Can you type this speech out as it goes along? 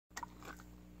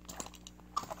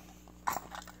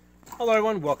Hello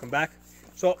everyone, welcome back.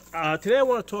 So today I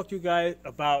want to talk to you guys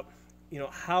about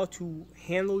how to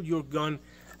handle your gun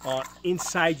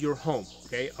inside your home.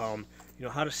 Okay,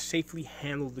 how to safely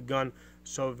handle the gun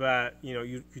so that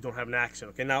you don't have an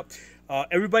accident. Okay, now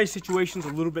everybody's situation is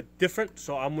a little bit different,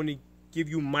 so I'm going to give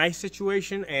you my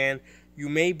situation, and you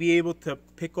may be able to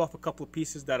pick off a couple of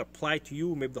pieces that apply to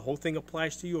you. Maybe the whole thing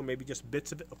applies to you, or maybe just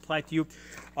bits of it apply to you.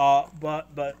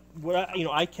 But what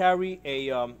I carry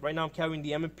a right now I'm carrying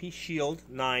the M&P Shield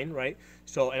 9, right?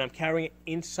 So, and I'm carrying it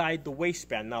inside the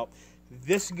waistband. Now,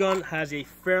 this gun has a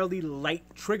fairly light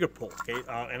trigger pull. Okay,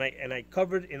 and I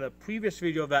covered in a previous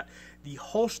video that the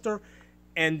holster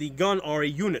and the gun are a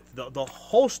unit. The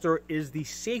holster is the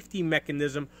safety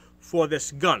mechanism for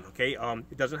this gun. Okay,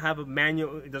 it doesn't have a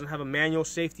manual. It doesn't have a manual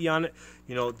safety on it.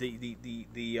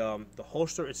 The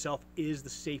holster itself is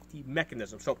the safety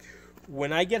mechanism. So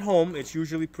when I get home, it's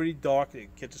usually pretty dark. The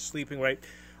kids are sleeping, right?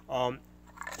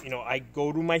 I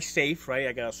go to my safe, right?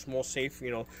 I got a small safe,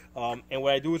 and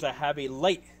what I do is I have a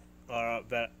light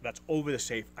that's over the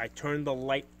safe. I turn the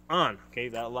light on. Okay,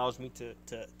 that allows me to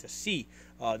see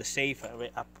the safe.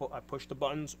 I push the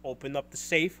buttons, open up the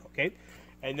safe. Okay.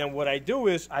 And then what I do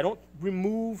is I don't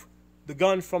remove the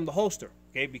gun from the holster,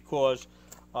 okay? Because,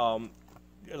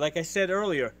 like I said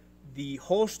earlier, the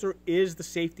holster is the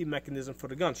safety mechanism for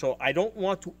the gun. So I don't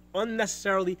want to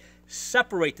unnecessarily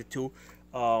separate the two.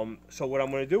 So what I'm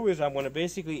going to do is I'm going to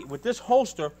basically, with this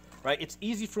holster, right, it's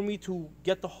easy for me to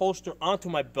get the holster onto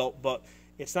my belt, but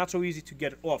it's not so easy to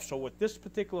get it off. So with this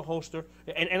particular holster,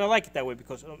 and I like it that way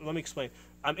because, let me explain.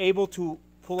 I'm able to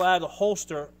pull out of the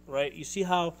holster, right? You see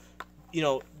how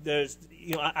there's,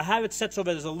 I have it set so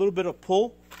that there's a little bit of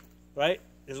pull, right?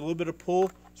 There's a little bit of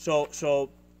pull, so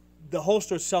the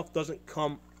holster itself doesn't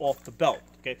come off the belt,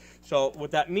 okay? So what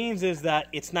that means is that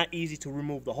it's not easy to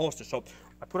remove the holster. So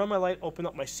I put on my light, open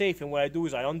up my safe, and what I do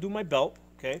is I undo my belt,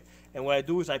 okay? And what I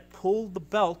do is I pull the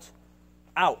belt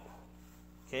out,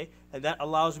 okay? And that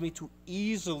allows me to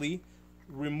easily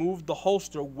remove the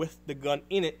holster with the gun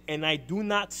in it, and I do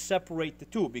not separate the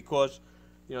two because,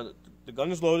 the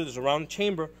gun is loaded, there's a round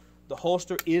chamber. The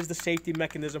holster is the safety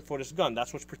mechanism for this gun.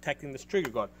 That's what's protecting this trigger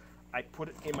guard. I put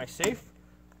it in my safe,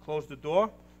 close the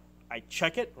door, I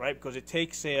check it, right? Because it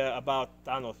takes about,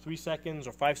 3 seconds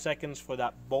or 5 seconds for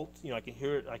that bolt. I can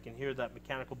hear it. I can hear that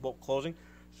mechanical bolt closing.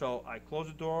 So I close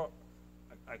the door,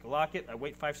 I lock it, I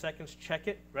wait 5 seconds, check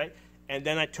it, right? And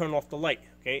then I turn off the light,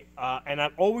 okay? And I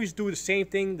always do the same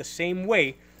thing the same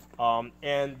way.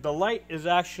 And the light is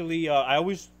actually, I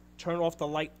always turn off the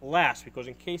light last because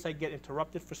in case I get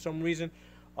interrupted for some reason,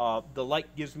 the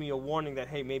light gives me a warning that,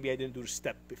 hey, maybe I didn't do the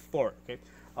step before, okay?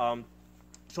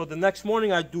 So the next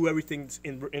morning I do everything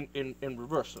in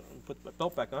reverse. So I put my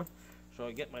belt back on. So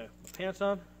I get my pants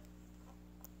on.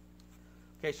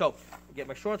 Okay, so I get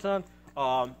my shorts on.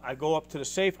 I go up to the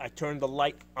safe. I turn the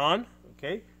light on,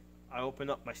 okay? I open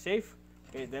up my safe,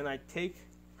 and then I take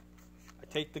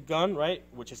the gun, right,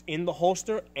 which is in the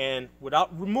holster, and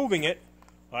without removing it,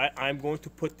 all right, I'm going to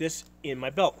put this in my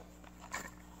belt.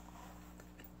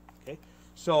 Okay,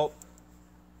 so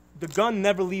the gun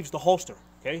never leaves the holster.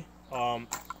 Okay,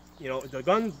 the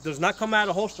gun does not come out of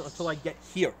the holster until I get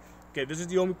here. Okay, this is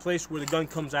the only place where the gun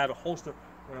comes out of the holster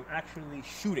when I'm actually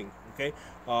shooting. Okay,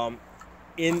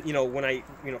 when I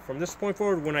from this point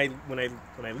forward, when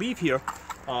I leave here,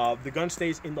 the gun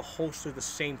stays in the holster the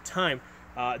same time.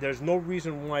 There's no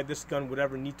reason why this gun would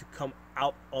ever need to come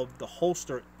out of the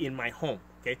holster in my home.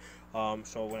 Okay,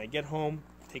 so when I get home,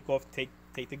 take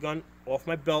the gun off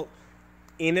my belt,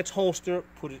 in its holster,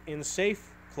 put it in the safe,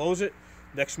 close it.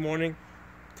 Next morning,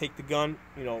 take the gun,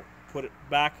 put it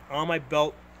back on my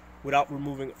belt without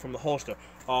removing it from the holster.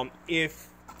 If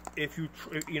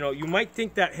you might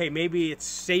think that, hey, maybe it's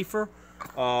safer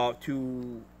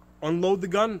to unload the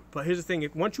gun, but here's the thing: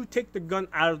 once you take the gun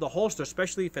out of the holster,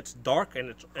 especially if it's dark,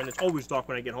 and it's always dark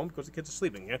when I get home because the kids are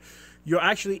sleeping, yeah, you're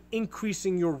actually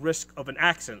increasing your risk of an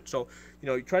accident. So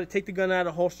you try to take the gun out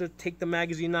of the holster, take the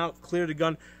magazine out, clear the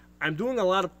gun. I'm doing a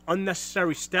lot of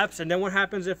unnecessary steps, and then what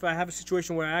happens if I have a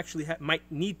situation where I actually might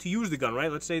need to use the gun,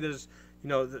 right? Let's say there's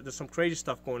there's some crazy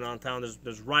stuff going on in town.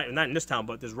 There's riot, not in this town,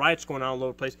 but there's riots going on all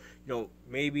over the place.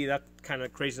 Maybe that kind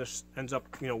of craziness ends up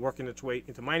working its way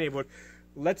into my neighborhood.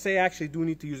 Let's say I actually do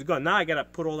need to use a gun. Now I got to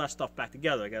put all that stuff back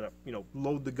together. I got to,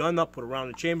 load the gun up, put it around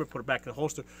the chamber, put it back in the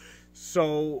holster.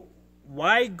 So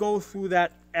why go through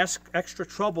that extra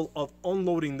trouble of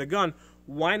unloading the gun?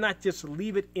 Why not just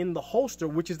leave it in the holster,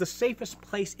 which is the safest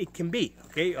place it can be?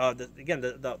 Okay.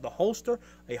 The holster,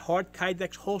 a hard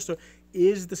Kydex holster,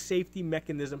 is the safety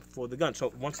mechanism for the gun.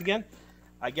 So once again,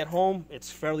 I get home.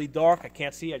 It's fairly dark. I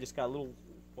can't see. I just got a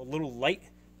little light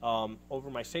over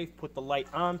my safe, put the light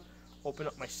on, open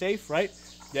up my safe, right?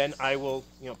 Then I will,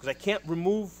 because I can't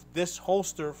remove this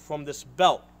holster from this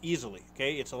belt easily,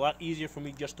 okay? It's a lot easier for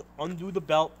me just to undo the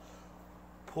belt,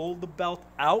 pull the belt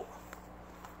out,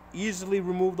 easily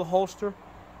remove the holster,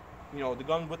 the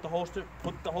gun with the holster,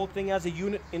 put the whole thing as a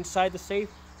unit inside the safe,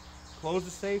 close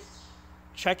the safe,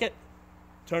 check it,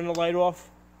 turn the light off,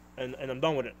 and I'm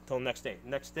done with it until the next day.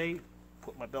 Next day,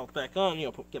 put my belt back on,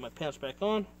 get my pants back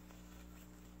on.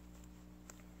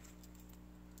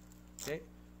 Okay,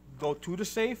 go to the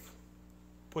safe,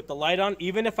 put the light on.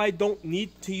 Even if I don't need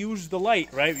to use the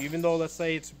light, right? Even though, let's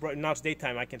say now it's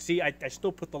daytime, I can see, I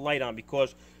still put the light on,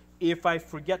 because if I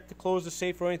forget to close the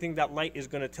safe or anything, that light is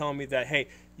going to tell me that, hey,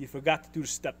 you forgot to do the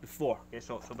step before. Okay,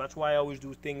 so that's why I always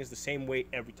do things the same way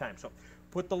every time. So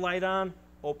put the light on,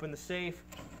 open the safe,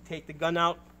 take the gun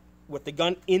out with the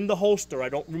gun in the holster. I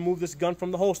don't remove this gun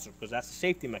from the holster, because that's the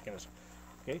safety mechanism.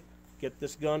 Okay, get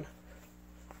this gun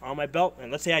on my belt,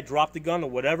 and let's say I drop the gun or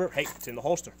whatever, hey, it's in the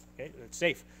holster. Okay, it's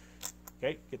safe.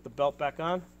 Okay, get the belt back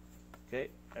on. Okay,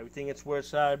 everything it's where it's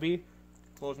to be.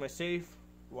 Close my safe,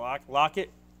 lock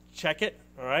it, check it.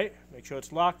 All right, make sure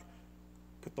it's locked.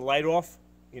 Put the light off,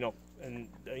 and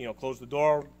close the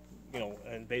door,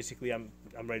 and basically I'm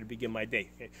ready to begin my day.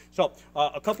 Okay, so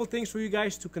a couple things for you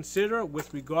guys to consider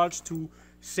with regards to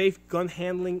safe gun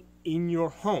handling in your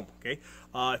home. Okay,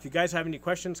 if you guys have any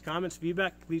questions, comments,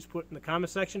 feedback, please put in the comment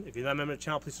section. If you're not a member of the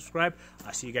channel, please subscribe.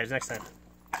 I'll see you guys next time.